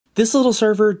This little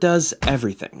server does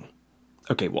everything.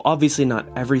 Okay, well obviously not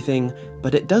everything,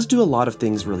 but it does do a lot of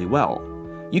things really well.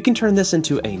 You can turn this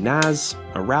into a NAS,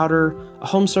 a router, a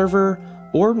home server,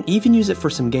 or even use it for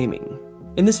some gaming.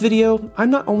 In this video, I'm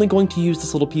not only going to use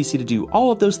this little PC to do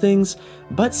all of those things,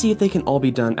 but see if they can all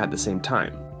be done at the same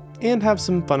time, and have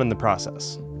some fun in the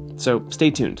process. So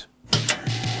stay tuned.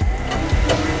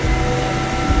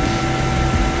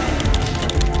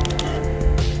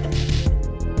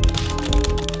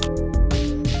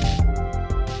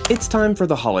 It's time for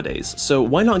the holidays, so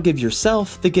why not give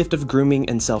yourself the gift of grooming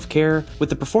and self-care with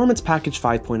the Performance Package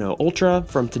 5.0 Ultra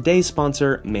from today's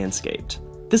sponsor, Manscaped.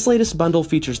 This latest bundle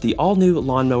features the all-new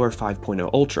Lawnmower 5.0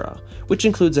 Ultra, which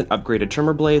includes an upgraded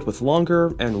trimmer blade with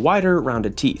longer and wider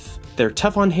rounded teeth. They're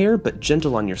tough on hair but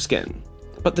gentle on your skin.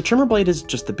 But the trimmer blade is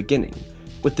just the beginning.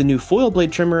 With the new foil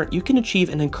blade trimmer, you can achieve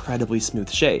an incredibly smooth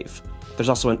shave. There's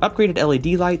also an upgraded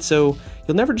LED light, so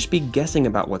you'll never just be guessing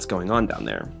about what's going on down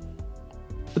there.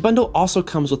 The bundle also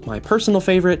comes with my personal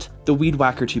favorite, the Weed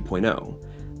Whacker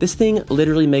 2.0. This thing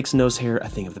literally makes nose hair a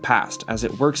thing of the past, as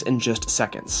it works in just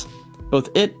seconds. Both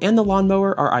it and the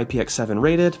lawnmower are IPX7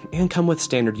 rated and come with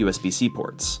standard USB-C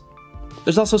ports.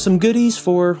 There's also some goodies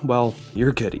for, well,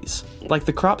 your goodies, like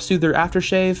the Crop Soother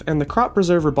Aftershave and the Crop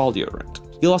Preserver Ball Deodorant.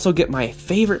 You'll also get my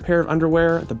favorite pair of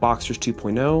underwear, the Boxers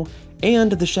 2.0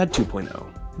 and the Shed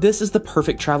 2.0. This is the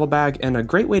perfect travel bag and a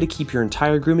great way to keep your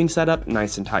entire grooming setup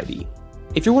nice and tidy.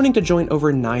 If you're wanting to join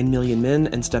over 9 million men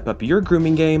and step up your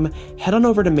grooming game, head on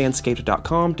over to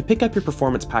manscaped.com to pick up your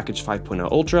Performance Package 5.0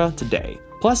 Ultra today.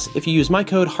 Plus, if you use my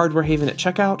code HardwareHaven at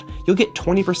checkout, you'll get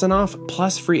 20% off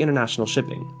plus free international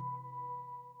shipping.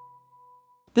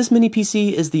 This mini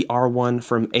PC is the R1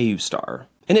 from Aoostar,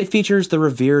 and it features the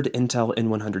revered Intel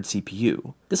N100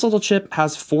 CPU. This little chip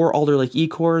has 4 Alder Lake E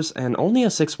cores and only a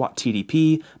 6-watt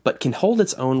TDP, but can hold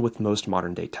its own with most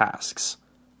modern-day tasks.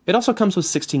 It also comes with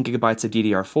 16GB of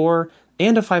DDR4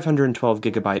 and a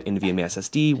 512GB NVMe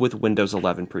SSD with Windows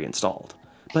 11 pre-installed.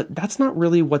 But that's not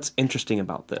really what's interesting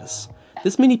about this.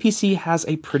 This mini PC has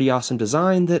a pretty awesome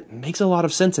design that makes a lot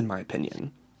of sense in my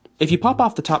opinion. If you pop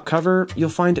off the top cover, you'll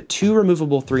find 2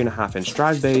 removable 3.5-inch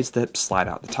drive bays that slide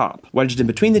out the top. Wedged in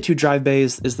between the 2 drive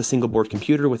bays is the single board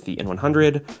computer with the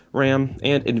N100, RAM,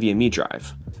 and NVMe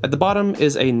drive. At the bottom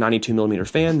is a 92mm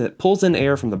fan that pulls in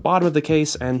air from the bottom of the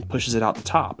case and pushes it out the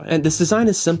top. And this design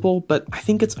is simple, but I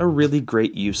think it's a really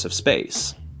great use of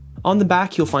space. On the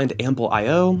back, you'll find ample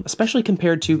I/O, especially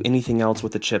compared to anything else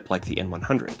with a chip like the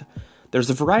N100.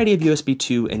 There's a variety of USB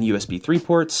 2 and USB 3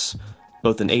 ports,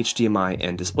 both an HDMI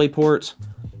and DisplayPort,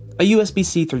 a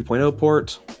USB-C 3.0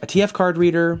 port, a TF card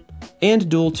reader, and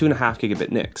dual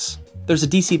 2.5GB NICs. There's a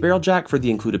DC barrel jack for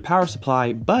the included power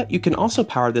supply, but you can also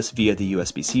power this via the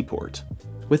USB-C port.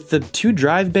 With the 2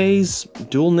 drive bays,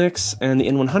 dual NICs, and the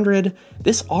N100,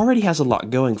 this already has a lot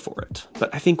going for it,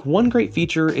 but I think one great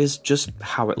feature is just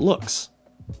how it looks.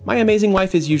 My amazing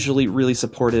wife is usually really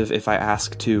supportive if I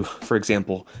ask to, for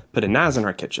example, put a NAS in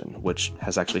our kitchen, which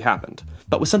has actually happened.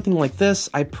 But with something like this,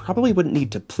 I probably wouldn't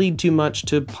need to plead too much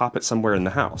to pop it somewhere in the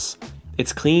house.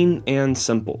 It's clean and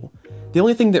simple. The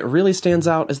only thing that really stands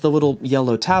out is the little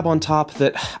yellow tab on top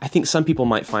that I think some people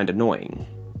might find annoying.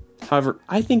 However,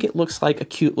 I think it looks like a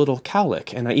cute little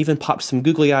cowlick, and I even popped some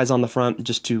googly eyes on the front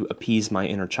just to appease my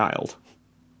inner child.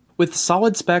 With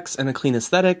solid specs and a clean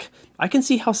aesthetic, I can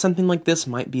see how something like this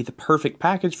might be the perfect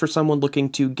package for someone looking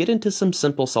to get into some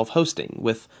simple self-hosting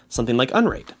with something like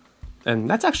UnRAID. And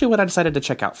that's actually what I decided to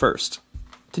check out first.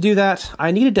 To do that, I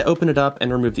needed to open it up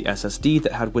and remove the SSD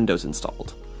that had Windows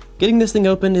installed. Getting this thing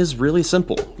open is really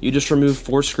simple. You just remove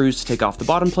 4 screws to take off the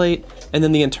bottom plate, and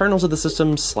then the internals of the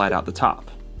system slide out the top.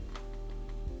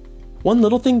 One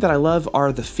little thing that I love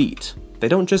are the feet. They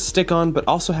don't just stick on, but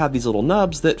also have these little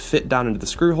nubs that fit down into the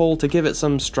screw hole to give it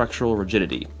some structural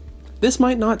rigidity. This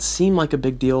might not seem like a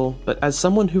big deal, but as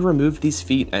someone who removed these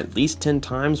feet at least 10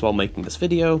 times while making this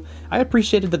video, I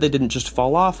appreciated that they didn't just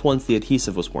fall off once the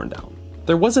adhesive was worn down.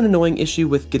 There was an annoying issue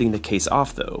with getting the case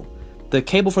off though. The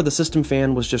cable for the system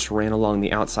fan was just ran along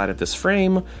the outside of this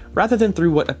frame, rather than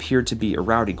through what appeared to be a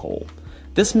routing hole.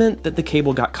 This meant that the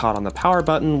cable got caught on the power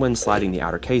button when sliding the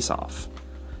outer case off.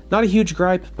 Not a huge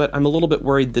gripe, but I'm a little bit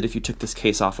worried that if you took this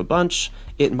case off a bunch,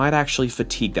 it might actually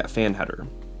fatigue that fan header.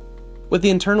 With the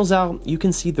internals out, you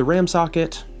can see the RAM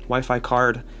socket, Wi-Fi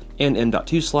card, and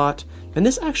M.2 slot, and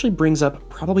this actually brings up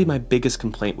probably my biggest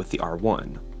complaint with the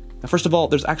R1. Now, first of all,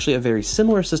 there's actually a very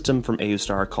similar system from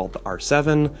Aoostar called the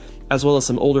R7, as well as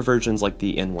some older versions like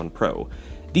the N1 Pro.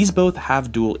 These both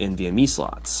have dual NVMe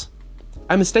slots.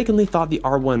 I mistakenly thought the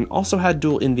R1 also had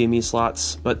dual NVMe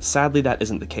slots, but sadly that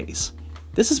isn't the case.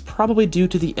 This is probably due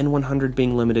to the N100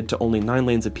 being limited to only 9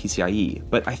 lanes of PCIe,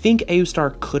 but I think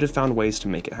Aoostar could have found ways to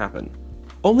make it happen.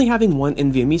 Only having one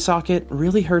NVMe socket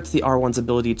really hurts the R1's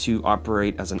ability to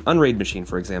operate as an UnRAID machine,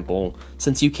 for example,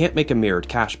 since you can't make a mirrored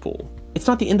cache pool. It's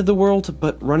not the end of the world,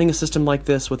 but running a system like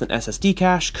this with an SSD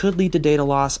cache could lead to data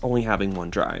loss only having one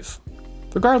drive.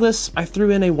 Regardless, I threw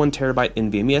in a 1TB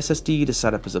NVMe SSD to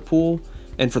set up as a pool,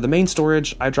 and for the main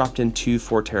storage, I dropped in two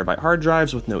 4TB hard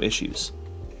drives with no issues.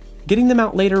 Getting them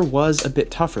out later was a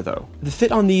bit tougher though. The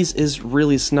fit on these is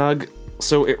really snug,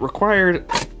 so it required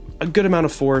a good amount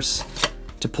of force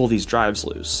to pull these drives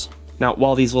loose. Now,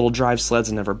 while these little drive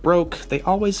sleds never broke, they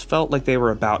always felt like they were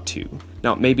about to.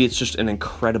 Now, maybe it's just an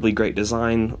incredibly great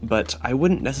design, but I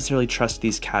wouldn't necessarily trust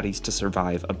these caddies to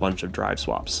survive a bunch of drive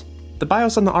swaps. The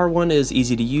BIOS on the R1 is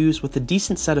easy to use with a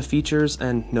decent set of features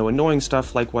and no annoying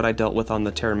stuff like what I dealt with on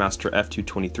the TerraMaster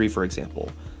F223, for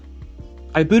example.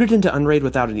 I booted into UnRAID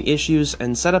without any issues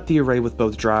and set up the array with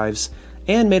both drives,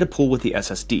 and made a pool with the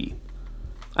SSD.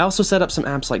 I also set up some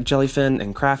apps like Jellyfin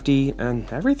and Crafty,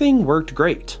 and everything worked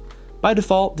great. By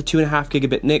default, the 2.5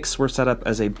 gigabit NICs were set up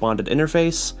as a bonded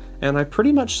interface, and I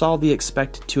pretty much saw the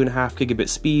expected 2.5 gigabit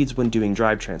speeds when doing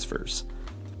drive transfers.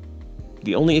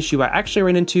 The only issue I actually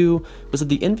ran into was that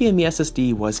the NVMe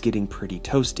SSD was getting pretty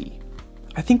toasty.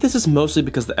 I think this is mostly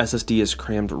because the SSD is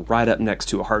crammed right up next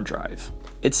to a hard drive.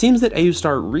 It seems that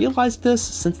Aoostar realized this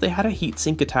since they had a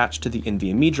heatsink attached to the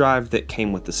NVMe drive that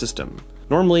came with the system.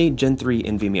 Normally, Gen 3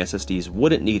 NVMe SSDs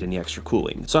wouldn't need any extra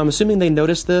cooling, so I'm assuming they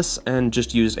noticed this and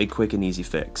just used a quick and easy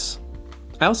fix.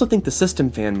 I also think the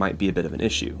system fan might be a bit of an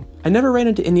issue. I never ran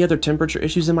into any other temperature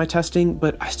issues in my testing,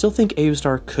 but I still think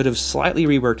Aoostar could have slightly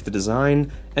reworked the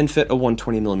design and fit a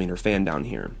 120mm fan down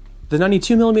here. The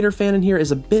 92mm fan in here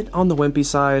is a bit on the wimpy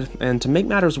side, and to make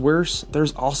matters worse,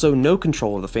 there's also no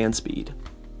control of the fan speed.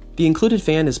 The included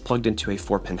fan is plugged into a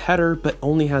 4-pin header, but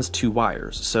only has 2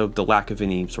 wires, so the lack of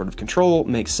any sort of control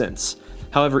makes sense.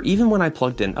 However, even when I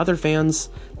plugged in other fans,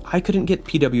 I couldn't get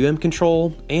PWM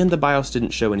control, and the BIOS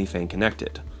didn't show any fan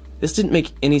connected. This didn't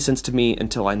make any sense to me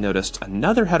until I noticed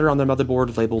another header on the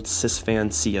motherboard labeled sysfan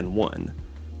CN1.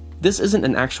 This isn't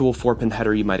an actual 4-pin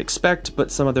header you might expect,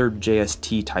 but some other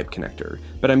JST type connector,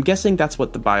 but I'm guessing that's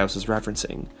what the BIOS is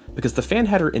referencing, because the fan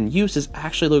header in use is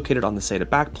actually located on the SATA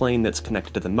backplane that's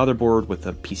connected to the motherboard with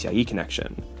a PCIe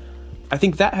connection. I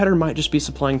think that header might just be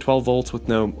supplying 12 volts with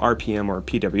no RPM or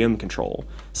PWM control,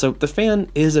 so the fan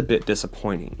is a bit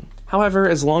disappointing. However,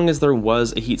 as long as there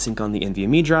was a heatsink on the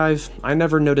NVMe drive, I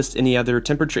never noticed any other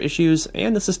temperature issues,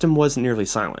 and the system was nearly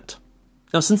silent.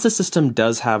 Now, since the system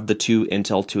does have the two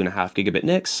Intel 2.5 gigabit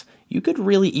NICs, you could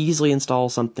really easily install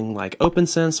something like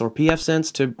OpenSense or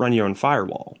pfSense to run your own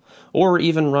firewall, or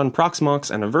even run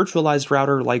Proxmox and a virtualized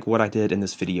router like what I did in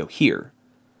this video here.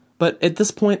 But at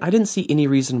this point, I didn't see any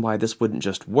reason why this wouldn't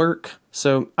just work,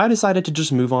 so I decided to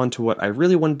just move on to what I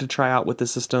really wanted to try out with the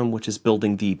system, which is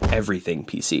building the everything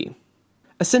PC.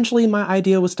 Essentially, my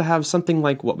idea was to have something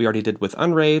like what we already did with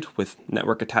UnRAID, with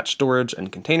network-attached storage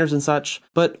and containers and such,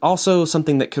 but also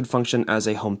something that could function as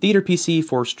a home theater PC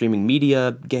for streaming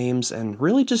media, games, and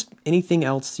really just anything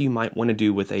else you might want to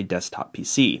do with a desktop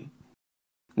PC.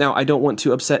 Now, I don't want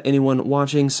to upset anyone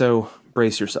watching, so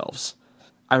brace yourselves.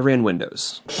 I ran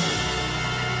Windows.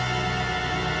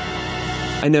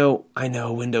 I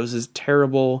know, Windows is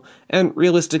terrible, and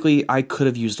realistically, I could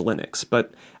have used Linux,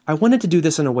 but I wanted to do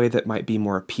this in a way that might be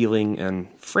more appealing and,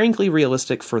 frankly,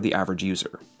 realistic for the average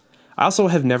user. I also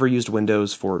have never used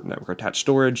Windows for network-attached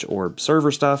storage or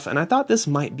server stuff, and I thought this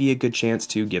might be a good chance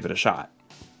to give it a shot.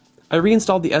 I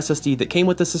reinstalled the SSD that came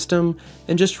with the system,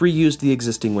 and just reused the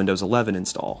existing Windows 11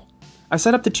 install. I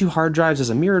set up the two hard drives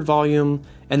as a mirrored volume,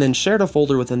 and then shared a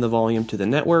folder within the volume to the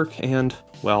network, and,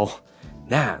 well,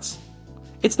 NAS.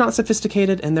 It's not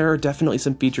sophisticated, and there are definitely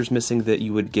some features missing that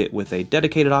you would get with a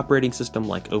dedicated operating system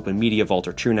like Open Media Vault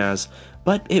or TrueNAS,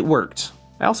 but it worked.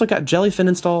 I also got Jellyfin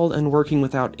installed and working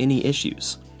without any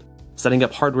issues. Setting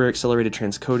up hardware-accelerated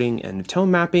transcoding and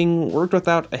tone mapping worked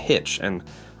without a hitch, and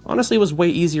honestly was way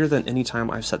easier than any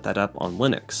time I've set that up on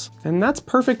Linux. And that's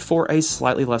perfect for a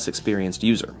slightly less experienced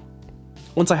user.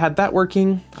 Once I had that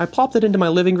working, I plopped it into my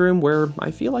living room where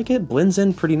I feel like it blends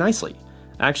in pretty nicely.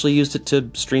 I actually used it to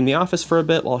stream The Office for a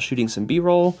bit while shooting some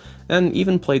B-roll, and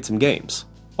even played some games.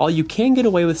 While you can get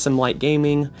away with some light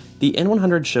gaming, the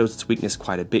N100 shows its weakness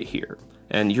quite a bit here,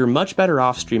 and you're much better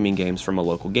off streaming games from a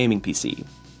local gaming PC.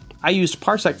 I used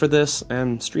Parsec for this,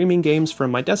 and streaming games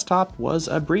from my desktop was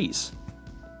a breeze.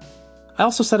 I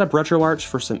also set up RetroArch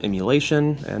for some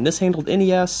emulation, and this handled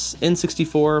NES,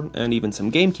 N64, and even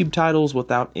some GameCube titles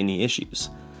without any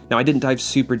issues. Now, I didn't dive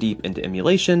super deep into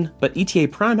emulation, but ETA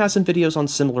Prime has some videos on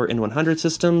similar N100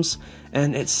 systems,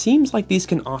 and it seems like these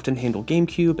can often handle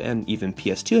GameCube and even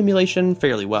PS2 emulation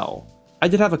fairly well. I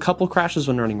did have a couple crashes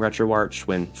when running RetroArch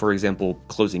when, for example,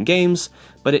 closing games,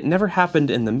 but it never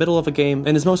happened in the middle of a game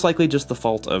and is most likely just the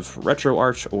fault of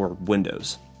RetroArch or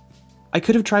Windows. I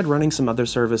could have tried running some other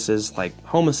services like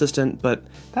Home Assistant, but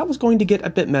that was going to get a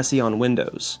bit messy on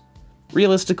Windows.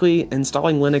 Realistically,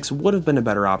 installing Linux would have been a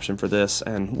better option for this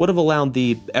and would have allowed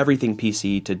the Everything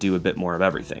PC to do a bit more of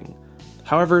everything.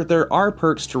 However, there are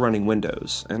perks to running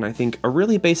Windows, and I think a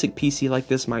really basic PC like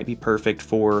this might be perfect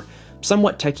for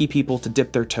somewhat techie people to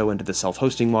dip their toe into the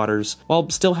self-hosting waters, while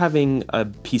still having a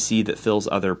PC that fills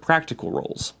other practical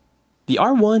roles. The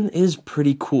R1 is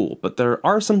pretty cool, but there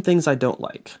are some things I don't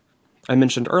like. I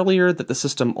mentioned earlier that the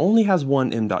system only has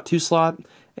one M.2 slot,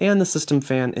 and the system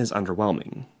fan is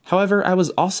underwhelming. However, I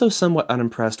was also somewhat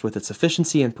unimpressed with its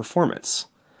efficiency and performance.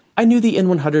 I knew the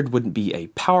N100 wouldn't be a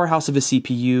powerhouse of a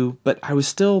CPU, but I was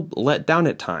still let down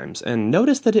at times, and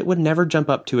noticed that it would never jump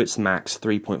up to its max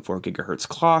 3.4 GHz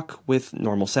clock with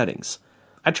normal settings.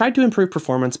 I tried to improve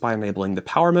performance by enabling the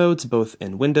power modes both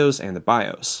in Windows and the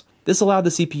BIOS. This allowed the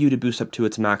CPU to boost up to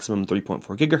its maximum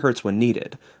 3.4 GHz when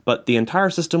needed, but the entire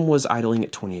system was idling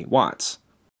at 28 watts.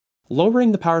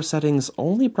 Lowering the power settings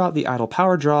only brought the idle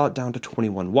power draw down to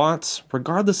 21 watts,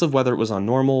 regardless of whether it was on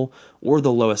normal or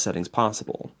the lowest settings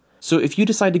possible. So if you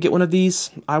decide to get one of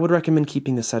these, I would recommend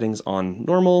keeping the settings on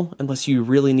normal unless you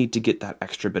really need to get that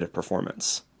extra bit of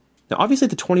performance. Now obviously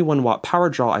the 21 watt power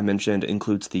draw I mentioned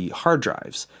includes the hard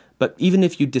drives, but even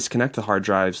if you disconnect the hard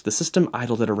drives, the system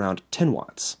idled at around 10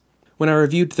 watts. When I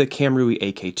reviewed the Camrui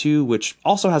AK2, which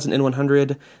also has an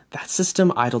N100, that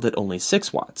system idled at only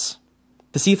 6 watts.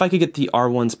 To see if I could get the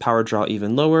R1's power draw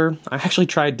even lower, I actually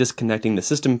tried disconnecting the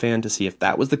system fan to see if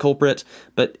that was the culprit,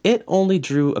 but it only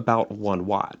drew about 1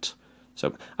 watt.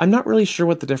 So I'm not really sure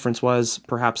what the difference was.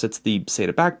 Perhaps it's the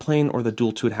SATA backplane or the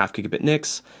dual 2.5 gigabit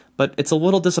NICs, but it's a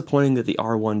little disappointing that the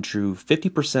R1 drew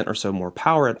 50% or so more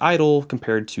power at idle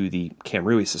compared to the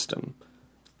Camrui system.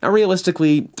 Now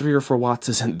realistically, 3 or 4 watts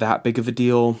isn't that big of a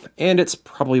deal, and it's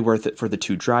probably worth it for the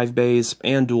 2 drive bays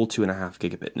and dual 2.5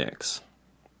 gigabit NICs.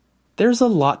 There's a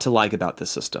lot to like about this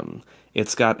system.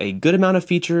 It's got a good amount of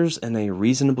features in a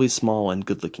reasonably small and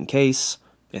good-looking case,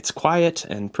 it's quiet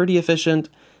and pretty efficient,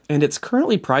 and it's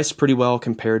currently priced pretty well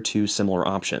compared to similar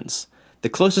options. The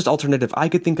closest alternative I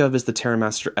could think of is the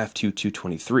TerraMaster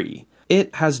F2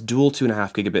 It has dual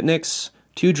 2.5 gigabit NICs,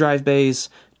 2 drive bays,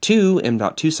 2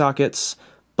 M.2 sockets,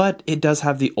 but it does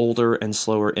have the older and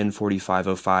slower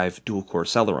N4505 dual-core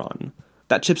Celeron.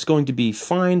 That chip's going to be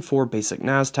fine for basic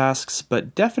NAS tasks,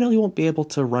 but definitely won't be able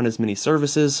to run as many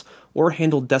services or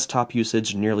handle desktop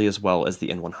usage nearly as well as the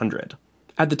N100.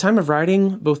 At the time of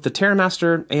writing, both the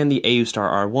TerraMaster and the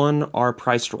Aoostar R1 are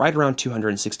priced right around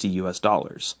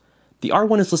 $260. The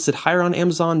R1 is listed higher on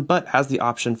Amazon, but has the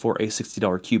option for a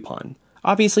 $60 coupon.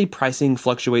 Obviously, pricing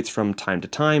fluctuates from time to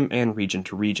time and region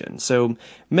to region, so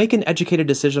make an educated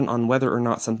decision on whether or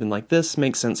not something like this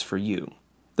makes sense for you.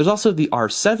 There's also the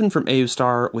R7 from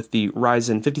Aoostar with the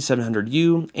Ryzen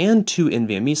 5700U and 2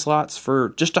 NVMe slots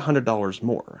for just $100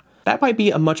 more. That might be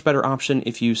a much better option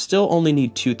if you still only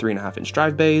need 2 3.5-inch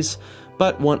drive bays,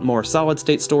 but want more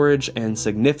solid-state storage and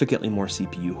significantly more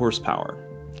CPU horsepower.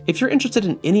 If you're interested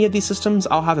in any of these systems,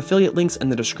 I'll have affiliate links in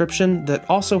the description that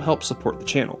also help support the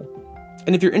channel.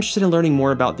 And if you're interested in learning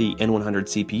more about the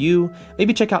N100 CPU,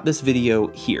 maybe check out this video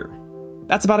here.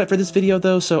 That's about it for this video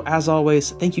though, so as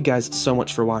always, thank you guys so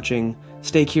much for watching,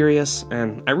 stay curious,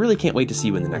 and I really can't wait to see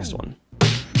you in the next one.